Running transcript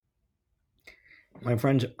My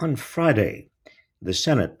friends, on Friday, the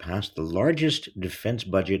Senate passed the largest defense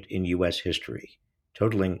budget in U.S. history,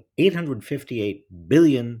 totaling $858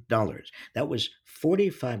 billion. That was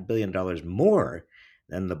 $45 billion more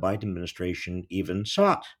than the Biden administration even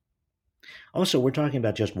sought. Also, we're talking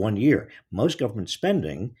about just 1 year. Most government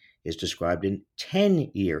spending is described in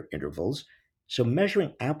 10-year intervals. So,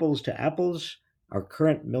 measuring apples to apples, our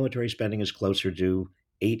current military spending is closer to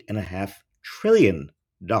 $8.5 trillion.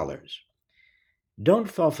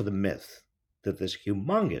 Don't fall for the myth that this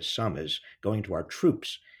humongous sum is going to our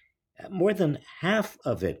troops. More than half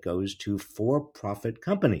of it goes to for profit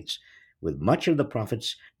companies, with much of the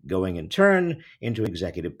profits going in turn into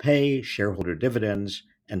executive pay, shareholder dividends,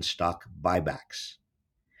 and stock buybacks.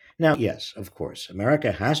 Now, yes, of course,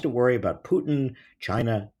 America has to worry about Putin,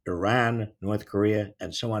 China, Iran, North Korea,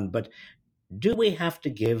 and so on, but do we have to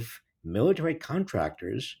give military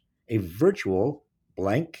contractors a virtual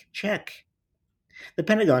blank check? The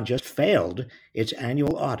Pentagon just failed its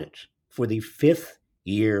annual audit for the fifth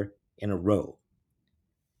year in a row.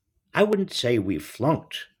 I wouldn't say we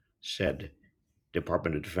flunked, said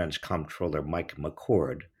Department of Defense Comptroller Mike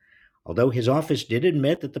McCord, although his office did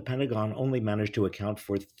admit that the Pentagon only managed to account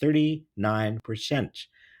for 39%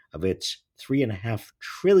 of its $3.5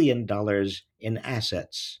 trillion in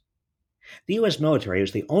assets. The U.S. military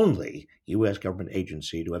is the only U.S. government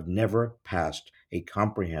agency to have never passed a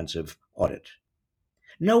comprehensive audit.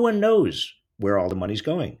 No one knows where all the money's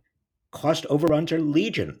going. Cost overruns are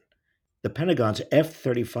legion. The Pentagon's F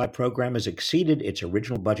 35 program has exceeded its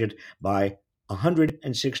original budget by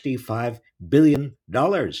 $165 billion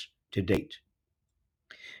to date.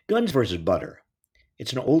 Guns versus butter.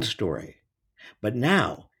 It's an old story. But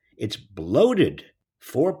now it's bloated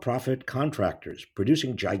for profit contractors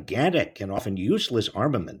producing gigantic and often useless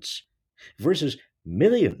armaments versus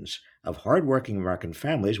millions of hardworking American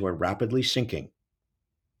families who are rapidly sinking.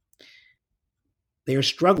 They are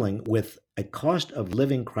struggling with a cost of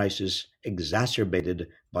living crisis exacerbated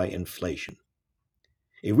by inflation.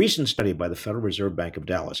 A recent study by the Federal Reserve Bank of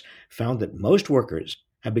Dallas found that most workers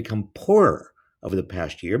have become poorer over the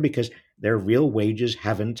past year because their real wages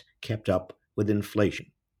haven't kept up with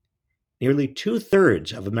inflation. Nearly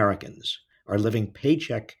two-thirds of Americans are living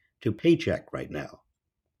paycheck to paycheck right now.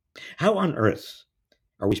 How on earth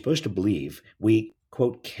are we supposed to believe we,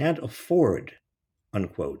 quote, can't afford,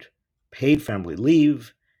 unquote, paid family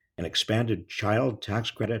leave, an expanded child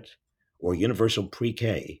tax credit, or universal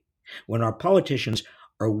pre-K, when our politicians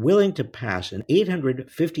are willing to pass an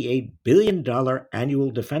 $858 billion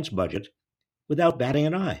annual defense budget without batting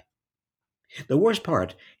an eye? The worst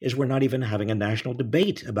part is we're not even having a national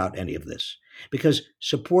debate about any of this, because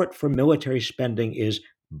support for military spending is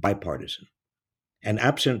bipartisan. And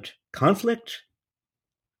absent conflict,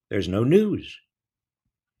 there's no news.